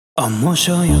A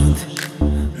mosolyod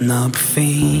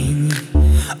napfény,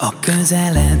 a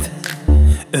közeled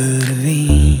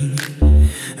örvény,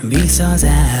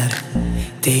 visszazár,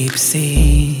 tép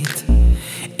szét,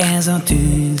 ez a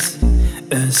tűz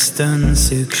ösztön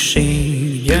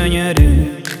szükség,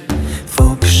 gyönyörű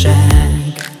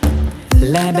fogság,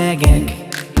 lebegek,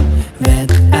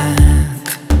 vedd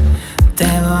át,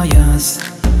 te vagy az,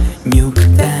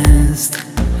 nyugtázd,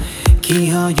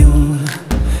 kihagyul,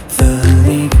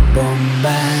 földig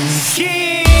bombáz.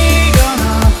 Kiég a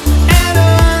nap,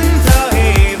 elönt a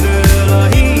hévről a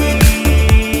híd,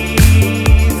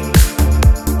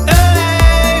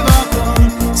 ölej vakon,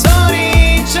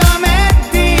 szoríts,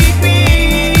 ameddig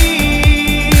bírsz.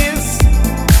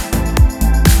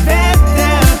 Vedd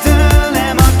el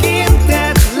tőlem a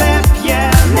kintet,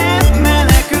 lepjel, nem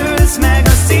menekülsz meg,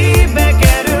 a szívbe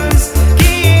kerülsz.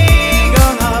 Kiég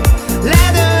a nap,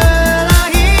 ledől a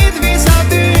híd,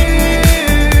 visszatűz.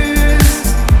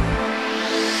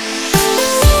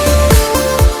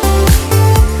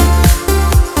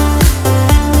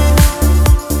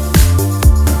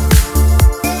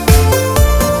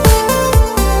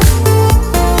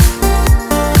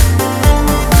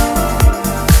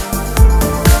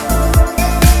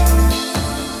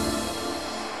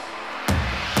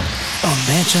 A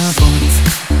becsapott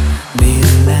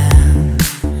villám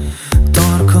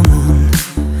torkomon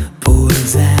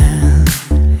pulzál,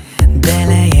 de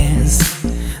lejezd,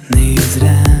 nézd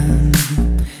rám,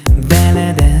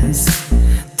 veled ez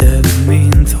több,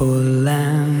 mint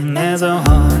hullám. Ez a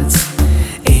harc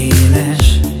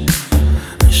éles,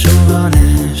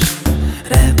 suhanás,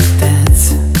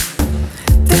 reptetsz,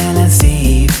 tele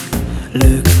szív,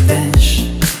 lüktes,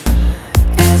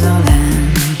 ez a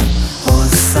láng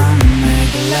hosszan meg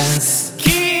lesz.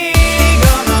 Kiég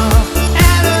a nap,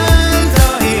 elönt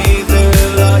a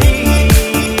hévről a híd,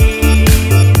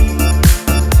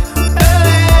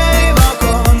 ölej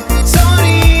vakon,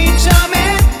 szoríts,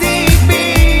 ameddig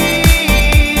bírsz.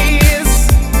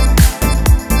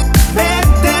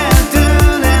 Vedd el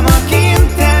tőlem a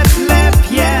kintet,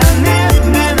 lepjel, nem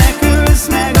menekülsz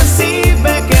meg, a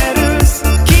szívbe kerülsz.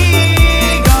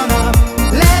 Kiég a nap,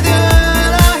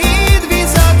 ledől a híd,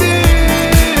 visszatűz.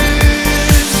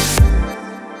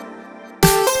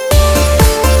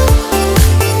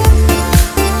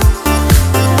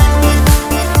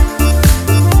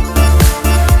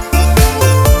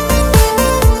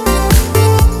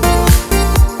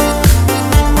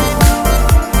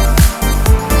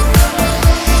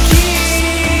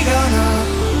 Kiég a nap,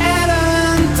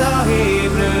 elönt a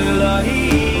hévről a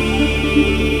híd,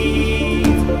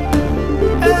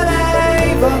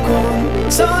 ölej vakon,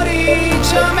 szoríts,